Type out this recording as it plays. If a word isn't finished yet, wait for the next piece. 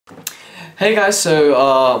Hey guys,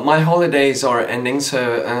 so my holidays are ending,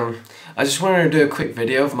 so I just wanted to do a quick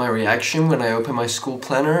video of my reaction when I open my school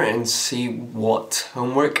planner and see what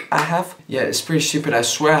homework I have. Yeah, it's pretty stupid. I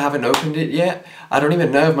swear I haven't opened it yet. I don't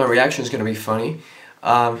even know if my reaction is going to be funny.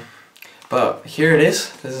 But here it is.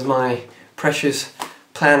 This is my precious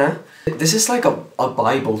planner. This is like a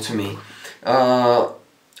Bible to me. I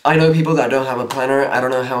know people that don't have a planner. I don't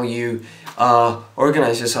know how you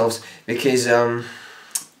organize yourselves, because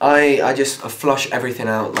I just flush everything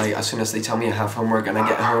out like as soon as they tell me I have homework, and I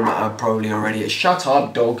get home I've probably already, shut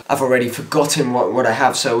up dog, I've already forgotten what I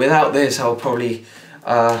have. So without this I'll probably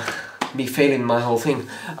be failing my whole thing.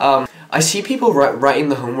 I see people writing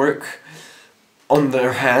the homework on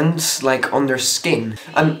their hands, like on their skin.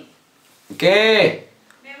 ¿Qué?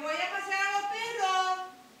 Me voy a pasear a los perros.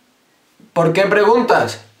 ¿Por qué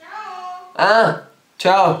preguntas? Chao. Ah,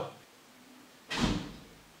 ciao.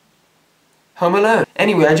 Home Alone.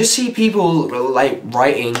 Anyway, I just see people like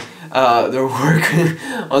writing their work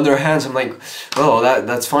on their hands. I'm like, oh,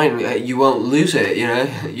 that's fine. You won't lose it, you know.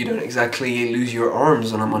 You don't exactly lose your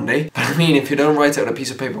arms on a Monday. But I mean, if you don't write it on a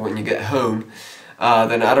piece of paper when you get home,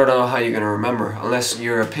 then I don't know how you're gonna remember, unless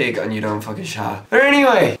you're a pig and you don't fucking shower. But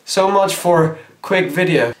anyway, so much for quick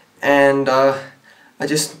video, and I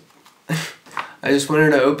just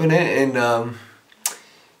wanted to open it and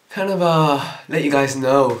kind of let you guys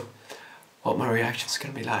know what my reaction's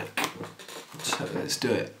gonna be like. So let's do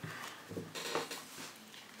it.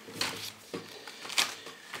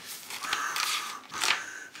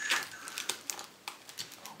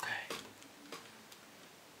 Okay.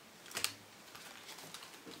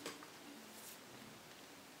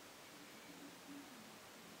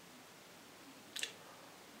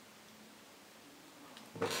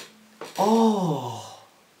 Oh.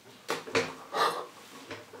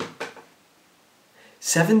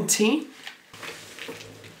 17?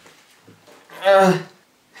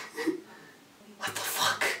 What the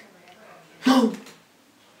fuck? No!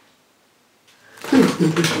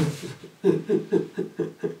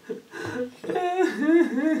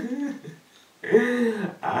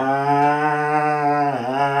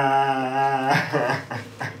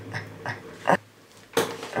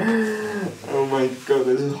 Oh my god,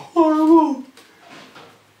 this is horrible!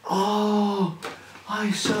 Oh,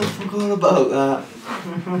 I so forgot about that.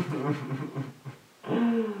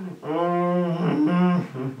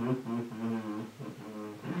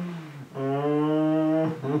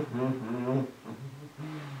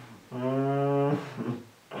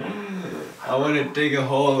 I want to dig a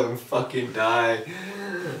hole and fucking die.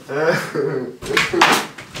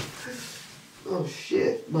 Oh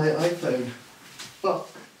shit, my iPhone. Fuck.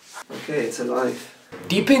 Okay, it's alive.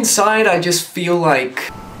 Deep inside, I just feel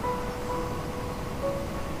like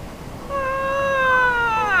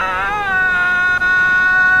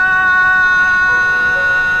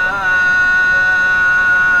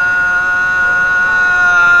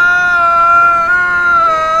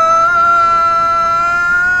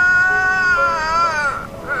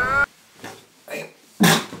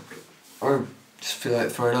feel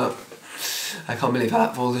like throwing up. I can't believe I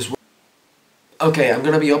have all this. Okay, I'm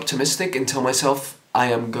gonna be optimistic and tell myself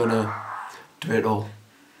I am gonna do it all.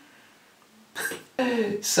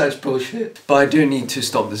 Such bullshit. But I do need to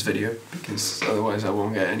stop this video, because otherwise I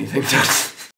won't get anything done.